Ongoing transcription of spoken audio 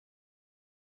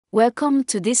Welcome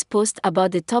to this post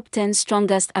about the top 10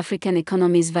 strongest African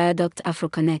economies via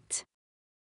Afrokonnect.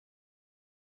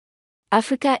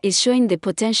 Africa is showing the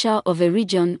potential of a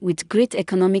region with great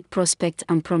economic prospect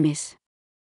and promise.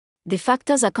 The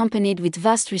factors accompanied with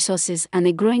vast resources and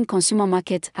a growing consumer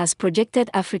market has projected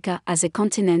Africa as a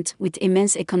continent with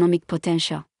immense economic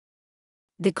potential.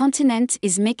 The continent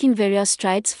is making various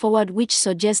strides forward which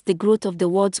suggest the growth of the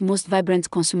world's most vibrant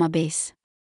consumer base.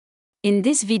 In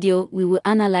this video, we will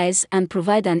analyze and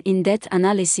provide an in-depth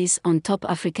analysis on top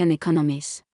African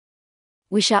economies.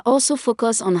 We shall also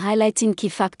focus on highlighting key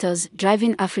factors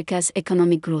driving Africa's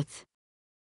economic growth.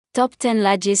 Top 10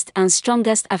 largest and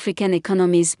strongest African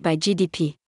economies by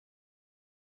GDP.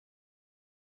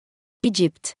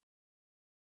 Egypt.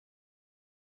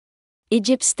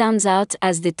 Egypt stands out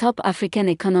as the top African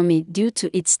economy due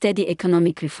to its steady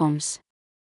economic reforms.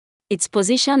 Its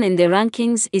position in the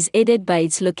rankings is aided by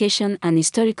its location and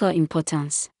historical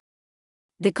importance.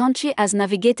 The country has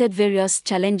navigated various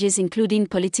challenges including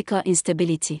political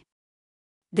instability.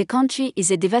 The country is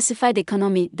a diversified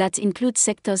economy that includes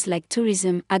sectors like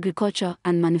tourism, agriculture,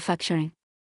 and manufacturing.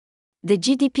 The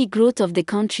GDP growth of the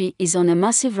country is on a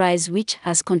massive rise which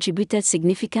has contributed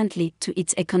significantly to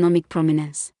its economic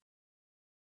prominence.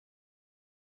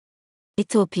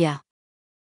 Ethiopia.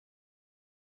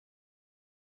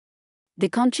 The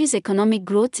country's economic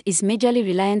growth is majorly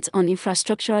reliant on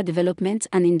infrastructural development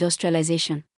and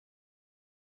industrialization.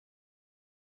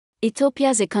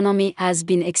 Ethiopia's economy has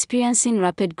been experiencing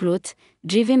rapid growth,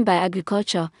 driven by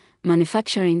agriculture,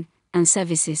 manufacturing, and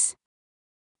services.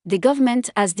 The government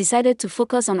has decided to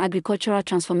focus on agricultural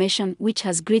transformation, which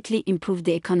has greatly improved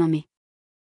the economy.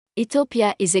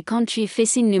 Ethiopia is a country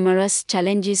facing numerous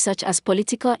challenges such as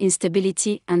political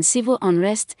instability and civil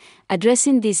unrest.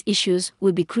 Addressing these issues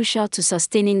will be crucial to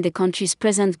sustaining the country's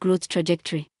present growth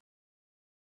trajectory.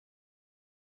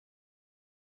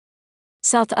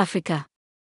 South Africa.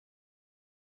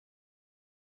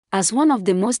 As one of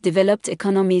the most developed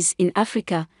economies in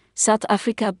Africa, South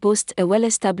Africa boasts a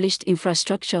well-established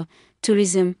infrastructure,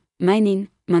 tourism, mining,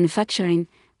 manufacturing,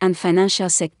 and financial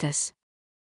sectors.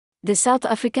 The South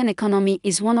African economy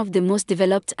is one of the most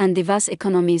developed and diverse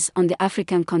economies on the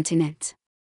African continent.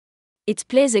 It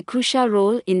plays a crucial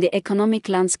role in the economic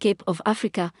landscape of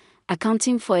Africa,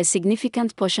 accounting for a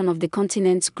significant portion of the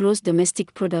continent's gross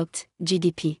domestic product,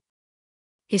 GDP.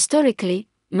 Historically,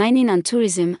 mining and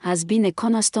tourism has been a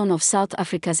cornerstone of South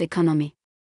Africa's economy.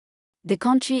 The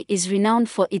country is renowned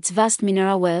for its vast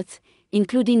mineral wealth,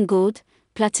 including gold,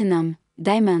 platinum,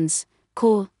 diamonds,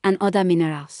 coal, and other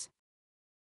minerals.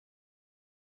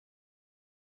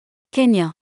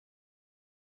 Kenya.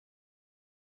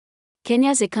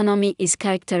 Kenya's economy is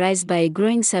characterized by a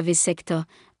growing service sector,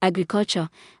 agriculture,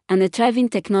 and a thriving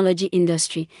technology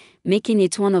industry, making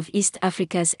it one of East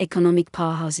Africa's economic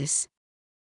powerhouses.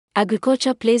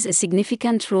 Agriculture plays a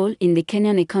significant role in the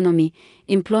Kenyan economy,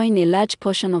 employing a large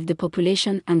portion of the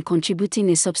population and contributing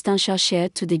a substantial share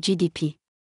to the GDP.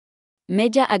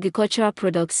 Major agricultural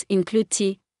products include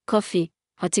tea, coffee,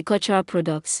 horticultural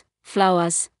products,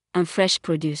 flowers, and fresh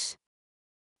produce.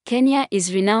 Kenya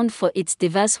is renowned for its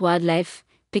diverse wildlife,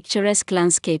 picturesque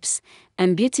landscapes,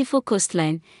 and beautiful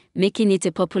coastline, making it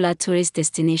a popular tourist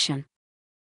destination.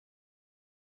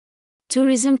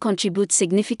 Tourism contributes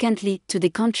significantly to the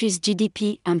country's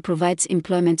GDP and provides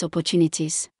employment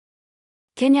opportunities.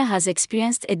 Kenya has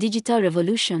experienced a digital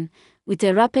revolution, with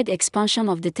a rapid expansion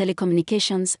of the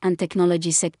telecommunications and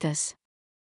technology sectors.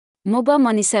 Mobile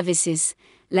money services,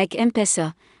 like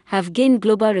M-Pesa, have gained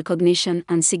global recognition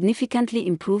and significantly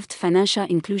improved financial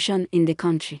inclusion in the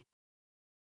country.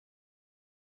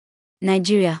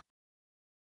 Nigeria.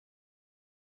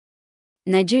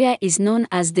 Nigeria is known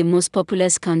as the most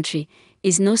populous country,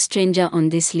 is no stranger on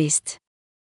this list.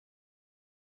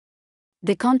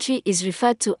 The country is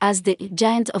referred to as the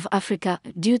giant of Africa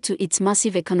due to its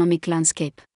massive economic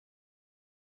landscape.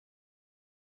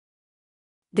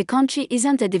 The country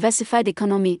isn't a diversified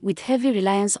economy with heavy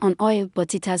reliance on oil,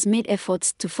 but it has made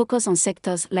efforts to focus on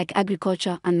sectors like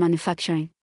agriculture and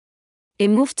manufacturing. A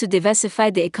move to diversify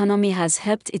the economy has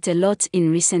helped it a lot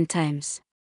in recent times.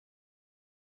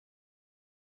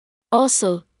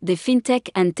 Also, the fintech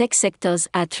and tech sectors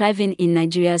are thriving in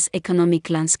Nigeria's economic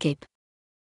landscape.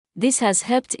 This has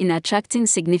helped in attracting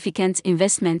significant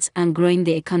investments and growing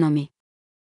the economy.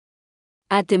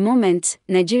 At the moment,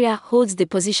 Nigeria holds the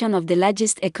position of the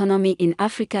largest economy in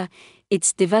Africa.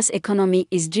 Its diverse economy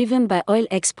is driven by oil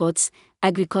exports,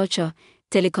 agriculture,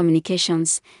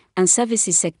 telecommunications, and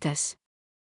services sectors.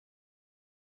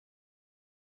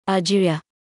 Algeria.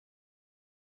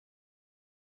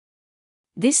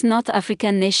 This North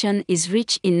African nation is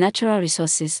rich in natural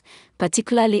resources,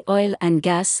 particularly oil and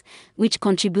gas, which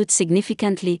contribute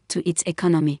significantly to its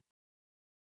economy.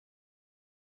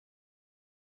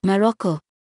 Morocco.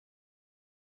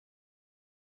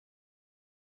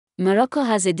 Morocco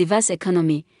has a diverse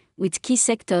economy, with key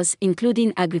sectors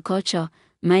including agriculture,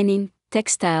 mining,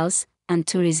 textiles, and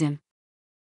tourism.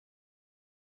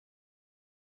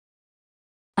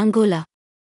 Angola.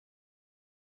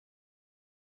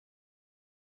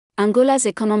 Angola's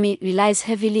economy relies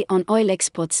heavily on oil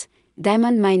exports,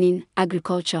 diamond mining,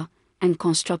 agriculture, and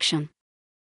construction.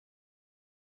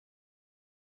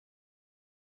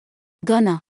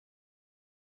 Ghana.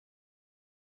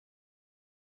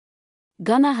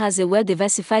 Ghana has a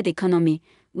well-diversified economy,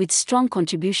 with strong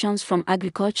contributions from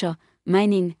agriculture,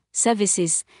 mining,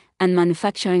 services, and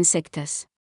manufacturing sectors.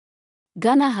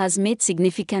 Ghana has made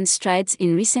significant strides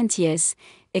in recent years,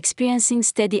 experiencing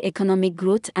steady economic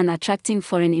growth and attracting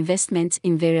foreign investment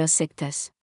in various sectors.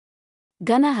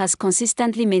 Ghana has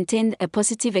consistently maintained a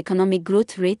positive economic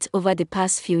growth rate over the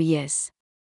past few years.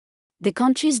 The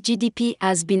country's GDP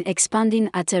has been expanding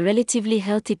at a relatively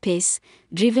healthy pace,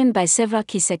 driven by several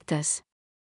key sectors.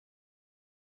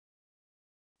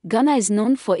 Ghana is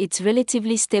known for its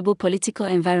relatively stable political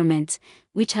environment,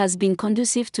 which has been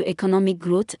conducive to economic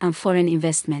growth and foreign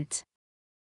investment.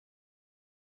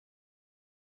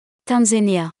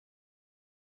 Tanzania.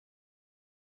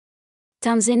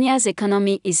 Tanzania's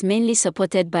economy is mainly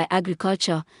supported by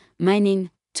agriculture, mining,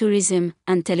 tourism,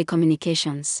 and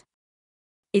telecommunications.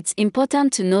 It's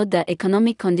important to note that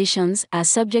economic conditions are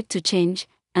subject to change,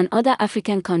 and other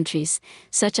African countries,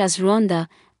 such as Rwanda,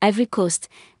 Ivory Coast,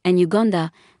 and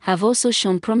Uganda, have also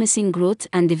shown promising growth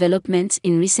and development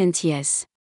in recent years.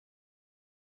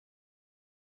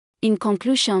 In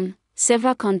conclusion,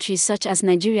 several countries such as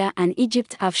Nigeria and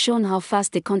Egypt have shown how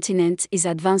fast the continent is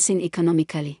advancing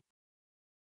economically.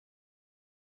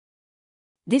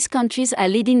 These countries are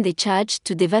leading the charge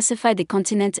to diversify the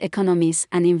continent's economies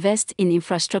and invest in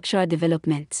infrastructural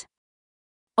development.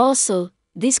 Also,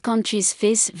 these countries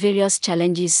face various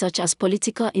challenges such as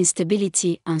political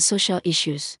instability and social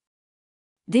issues.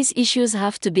 These issues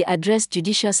have to be addressed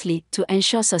judiciously to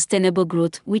ensure sustainable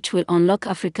growth, which will unlock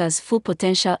Africa's full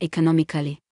potential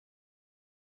economically.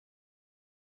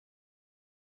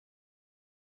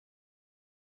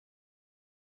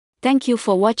 Thank you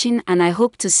for watching, and I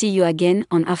hope to see you again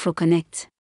on Afrokonnect.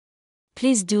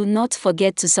 Please do not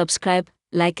forget to subscribe,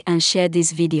 like and share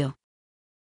this video.